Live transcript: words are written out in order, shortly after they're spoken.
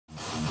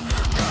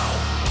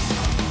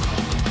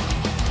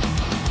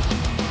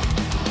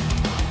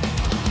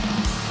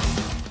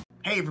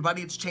Hey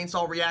everybody, it's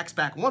Chainsaw Reacts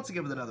back once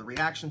again with another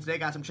reaction. Today,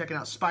 guys, I'm checking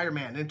out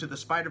Spider-Man Into the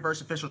Spider-Verse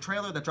official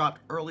trailer that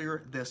dropped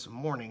earlier this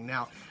morning.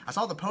 Now, I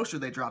saw the poster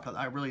they dropped.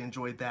 I really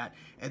enjoyed that.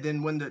 And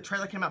then when the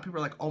trailer came out, people were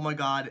like, oh my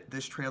god,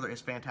 this trailer is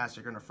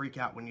fantastic. You're going to freak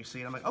out when you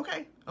see it. I'm like,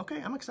 okay,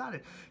 I'm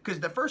excited. Because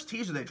the first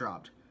teaser they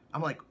dropped,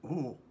 I'm like,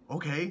 ooh,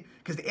 okay.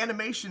 Because the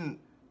animation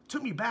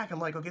took me back. I'm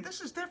like, okay,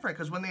 this is different.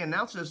 Because when they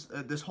announced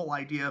this whole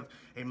idea of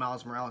a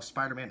Miles Morales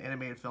Spider-Man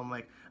animated film, I'm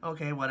like,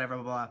 okay, whatever,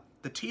 blah, blah.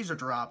 The teaser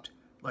dropped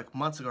like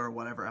months ago or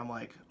whatever. I'm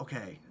like,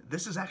 okay,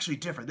 this is actually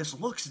different. This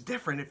looks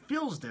different. It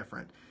feels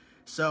different.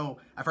 So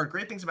I've heard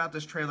great things about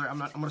this trailer. I'm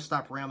going to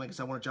stop rambling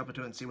because I want to jump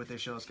into it and see what they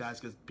show us, guys,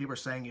 because people are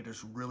saying it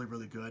is really,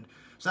 really good.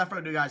 So without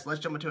further ado, guys, let's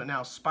jump into it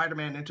now.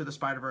 Spider-Man Into the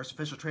Spider-Verse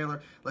official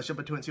trailer. Let's jump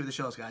into it and see what they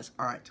show us, guys.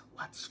 All right,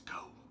 let's go.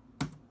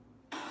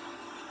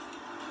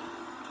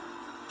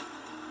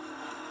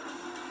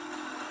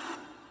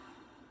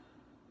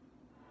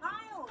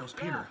 That was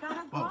Peter.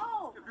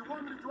 Whoa. If you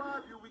want me to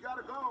drive you, we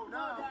gotta go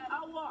now. No, Dad,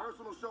 I'll walk.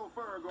 Personal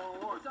chauffeur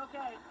going on. It's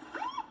okay.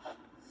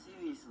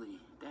 Seriously,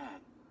 Dad,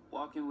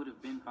 walking would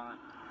have been fine.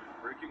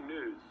 Breaking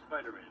news,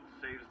 Spider-Man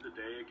saves the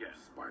day again.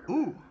 Spider-Man.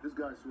 Ooh. This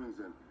guy swings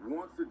in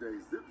once a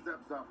day. Zip, zap,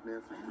 zop,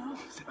 Nancy.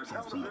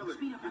 Accountability.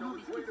 Speed up, I know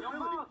these kids. Yo,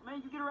 Miles,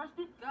 man, you get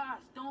arrested? Gosh,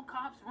 don't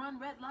cops run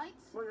red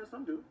lights? Well, yes,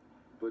 some do.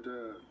 But,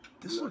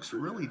 This looks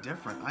really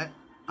different.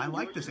 I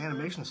like this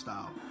animation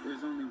style.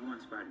 There's only one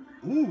Spider-Man.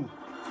 Ooh.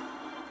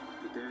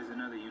 But there's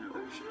another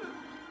universe.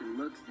 It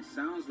looks and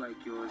sounds like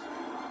yours,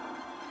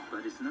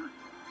 but it's not.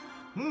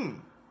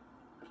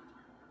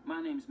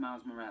 My name's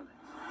Miles Morales.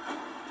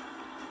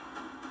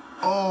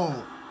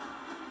 Oh.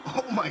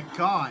 Oh my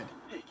god.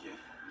 hey, kid.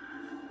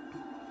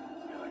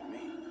 You're like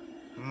me.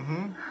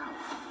 Mm-hmm. How?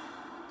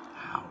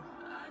 How?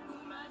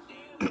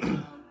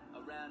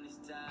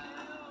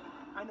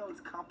 I know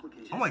it's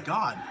complicated. Oh my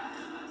god.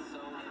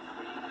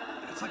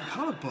 It's like a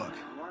comic book.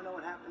 You want to know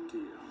what happened to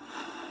you?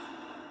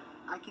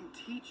 I can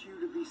teach you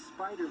to be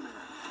Spider-Man.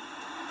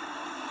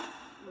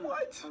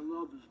 What? I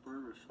love this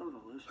burger. So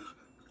delicious.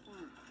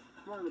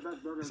 It's one of the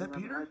best burgers Is that I've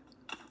ever Peter?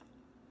 had.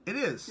 It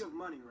is. You have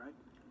money, right?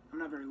 I'm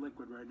not very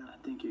liquid right now.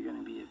 I think you're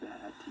gonna be a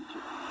bad teacher.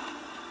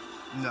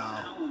 No.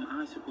 How am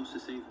I supposed to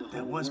save the whole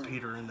That was world?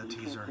 Peter in the You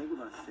teaser. can't think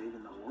about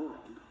saving the world.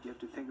 You have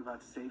to think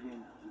about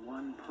saving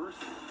one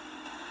person.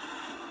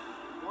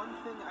 One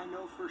thing I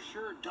know for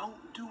sure,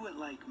 don't do it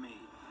like me.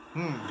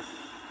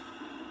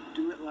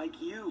 Do it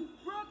like you.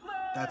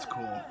 That's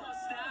cool.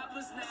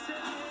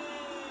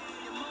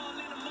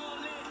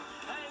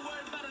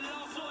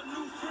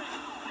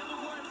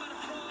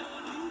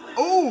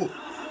 Oh!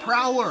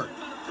 Prowler! Now,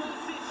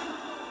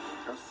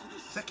 see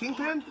this Is that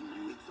Kingpin? spark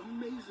in you. It's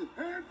amazing.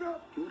 Hands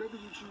up. Whatever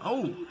you choose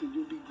Oh. to do with it,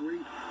 you'll be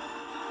great.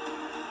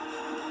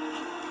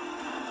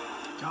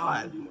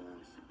 God. Miles.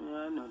 Yeah,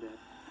 I know that.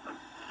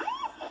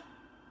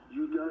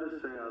 You gotta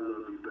say I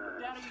love you back.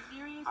 Dad, are you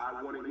serious?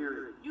 I want to hear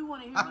it. You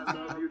want to hear I me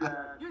love say you, it?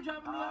 Dad. You're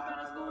dropping me off out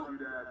of I school? love you,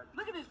 Dad.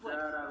 Look at this place.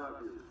 Dad, I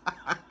love you.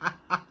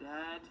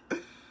 Dad,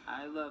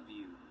 I love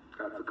you.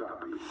 That's a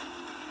copy.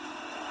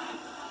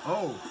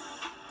 Oh.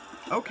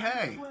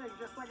 Okay. Swing,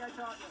 just like I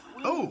taught you.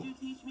 When Oh. did you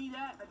teach me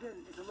that? I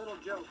didn't. It's a little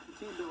joke.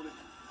 The team building.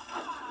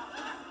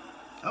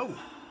 Oh.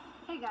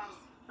 Hey guys,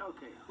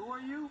 Okay, who are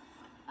you?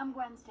 I'm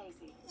Gwen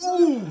Stacy.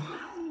 Ooh.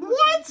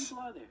 What? People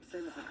are there.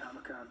 Save it for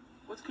Comic-Con.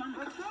 What's coming?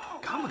 Let's go!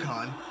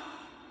 Comic-Con?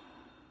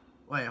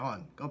 Wait, hold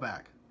on. Go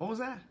back. What was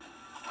that?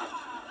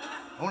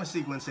 I want to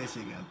see Gwen Stacy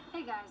again.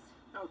 Hey guys,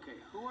 Okay,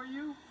 who are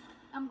you?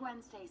 I'm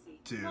Gwen Stacy.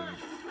 Dude.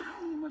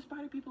 How many more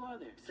spider people are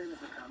there? Save it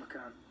for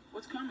Comic-Con.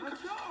 What's coming?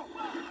 Let's go!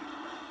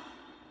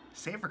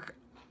 Save for...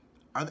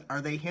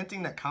 Are they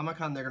hinting that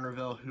Comic-Con they're going to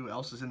reveal who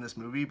else is in this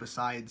movie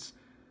besides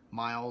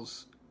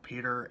Miles,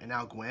 Peter, and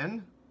now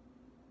Gwen?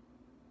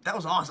 That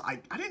was awesome.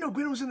 I didn't know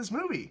Gwen was in this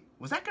movie.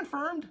 Was that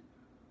confirmed?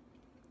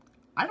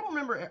 I don't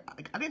remember.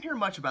 I didn't hear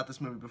much about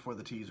this movie before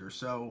the teaser,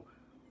 so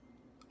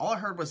all I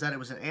heard was that it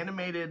was an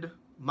animated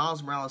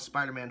Miles Morales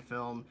Spider-Man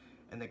film,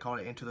 and they called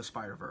it Into the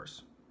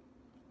Spider-Verse.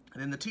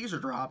 And then the teaser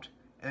dropped,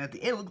 and at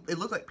the end, it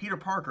looked like Peter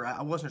Parker.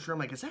 I wasn't sure. I'm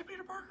like, is that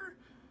Peter Parker?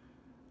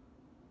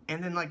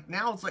 And then, like,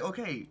 now it's like,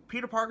 okay,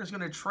 Peter Parker's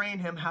going to train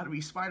him how to be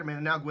Spider-Man,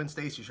 and now Gwen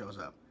Stacy shows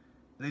up.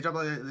 And they drop,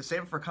 like, they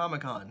save it for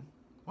Comic-Con.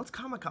 What's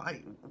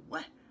Comic-Con?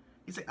 What?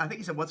 I think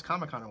he said, what's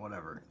Comic-Con or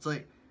whatever. It's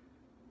like,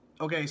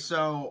 okay,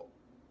 so...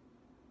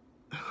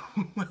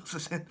 who else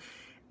is in?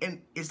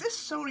 And is this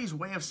Sony's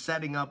way of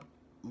setting up,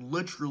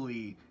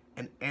 literally,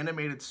 an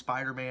animated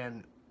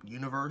Spider-Man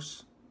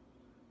universe?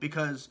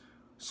 Because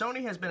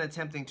Sony has been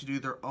attempting to do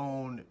their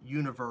own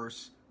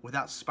universe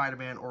without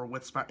Spider-Man or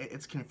with Spider-Man.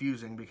 It's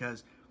confusing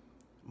because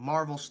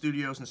Marvel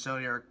Studios and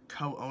Sony are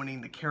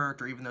co-owning the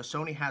character, even though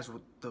Sony has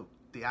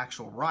the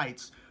actual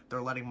rights.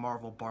 They're letting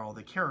Marvel borrow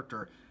the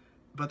character.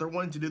 But they're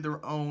wanting to do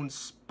their own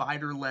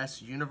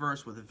Spider-less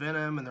universe with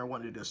Venom, and they're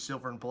wanting to do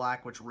Silver and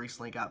Black, which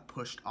recently got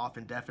pushed off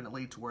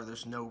indefinitely to where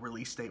there's no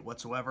release date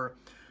whatsoever.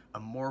 A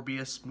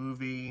Morbius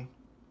movie.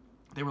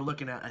 They were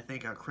looking at, I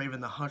think, a Kraven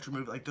the Hunter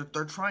movie. Like,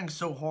 they're trying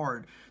so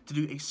hard to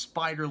do a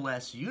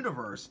Spider-less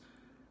universe.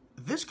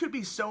 this could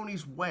be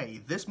Sony's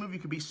way. This movie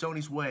could be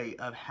Sony's way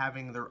of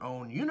having their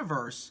own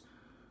universe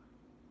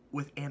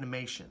with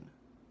animation.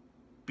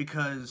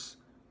 Because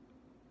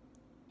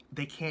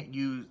they can't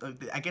use...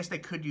 I guess they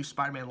could use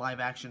Spider-Man live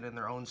action in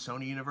their own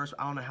Sony universe.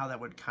 I don't know how that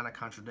would kind of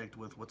contradict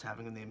with what's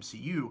happening in the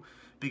MCU.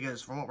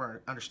 Because from what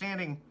we're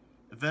understanding,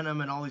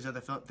 Venom and all these other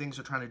things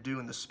they're trying to do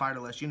in the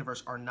Spider-Verse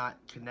universe are not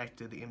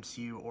connected to the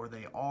MCU, or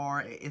they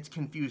are. It's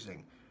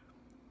confusing.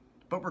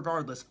 But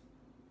regardless,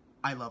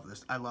 I love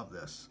this. I love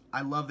this.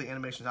 I love the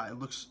animation style. It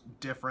looks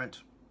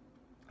different.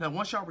 That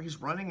one shot where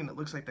he's running and it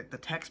looks like the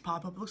text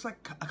pop up. It looks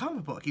like a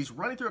comic book. He's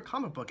running through a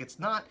comic book. It's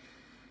not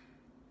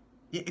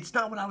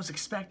what I was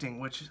expecting,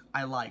 which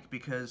I like,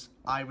 because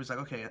I was like,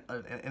 okay,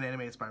 an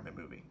animated Spider-Man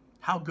movie.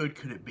 How good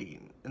could it be?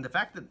 And the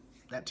fact that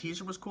that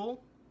teaser was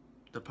cool,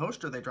 the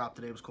poster they dropped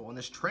today was cool, and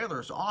this trailer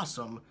is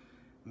awesome,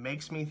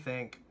 makes me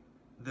think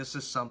this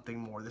is something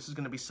more. This is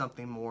going to be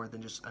something more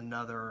than just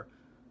another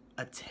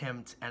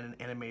attempt at an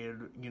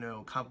animated,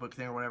 comic book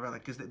thing or whatever.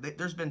 Like, because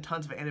there's been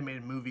tons of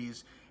animated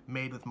movies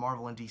made with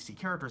Marvel and DC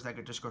characters that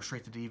could just go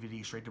straight to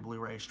DVD, straight to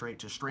Blu-ray, straight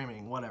to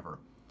streaming, whatever.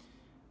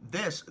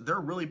 This,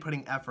 they're really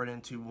putting effort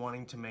into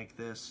wanting to make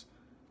this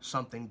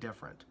something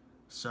different.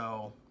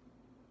 So,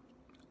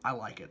 I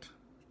like it.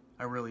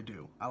 I really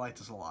do. I like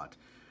this a lot.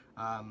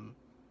 I'm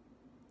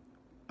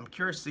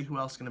curious to see who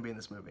else is going to be in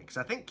this movie, because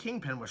I think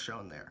Kingpin was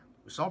shown there.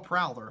 We saw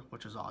Prowler,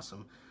 which is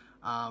awesome.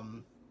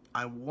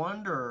 I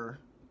wonder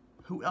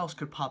who else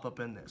could pop up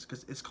in this,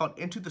 because it's called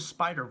Into the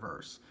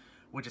Spider-Verse,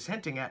 which is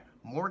hinting at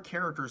more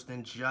characters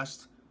than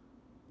just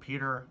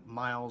Peter,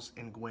 Miles,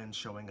 and Gwen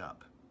showing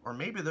up. Or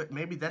maybe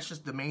that's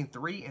just the main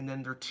three, and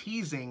then they're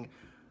teasing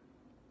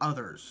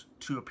others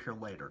to appear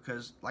later.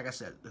 Because, like I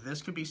said,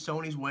 this could be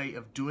Sony's way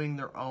of doing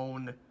their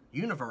own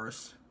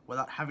universe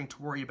without having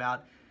to worry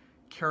about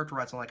character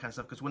rights and all that kind of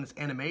stuff. Because when it's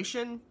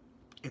animation,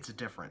 it's a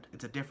different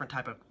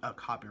type of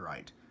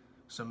copyright.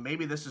 So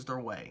maybe this is their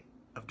way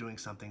of doing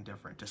something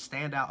different to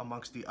stand out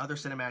amongst the other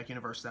cinematic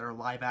universe that are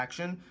live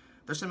action.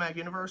 Their cinematic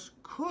universe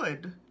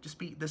could just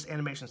be this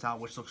animation style,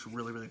 which looks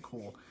really, really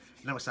cool.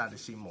 And I'm excited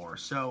to see more.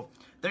 So,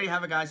 there you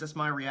have it, guys. That's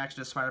my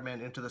reaction to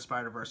Spider-Man Into the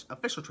Spider-Verse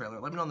official trailer.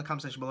 Let me know in the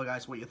comment section below,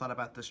 guys, what you thought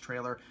about this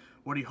trailer.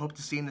 What do you hope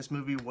to see in this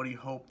movie? What do you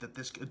hope that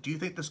do you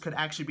think this could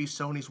actually be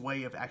Sony's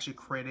way of actually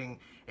creating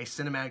a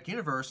cinematic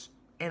universe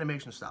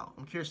animation style?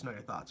 I'm curious to know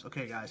your thoughts.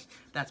 Okay, guys,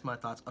 that's my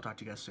thoughts. I'll talk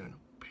to you guys soon.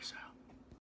 Peace out.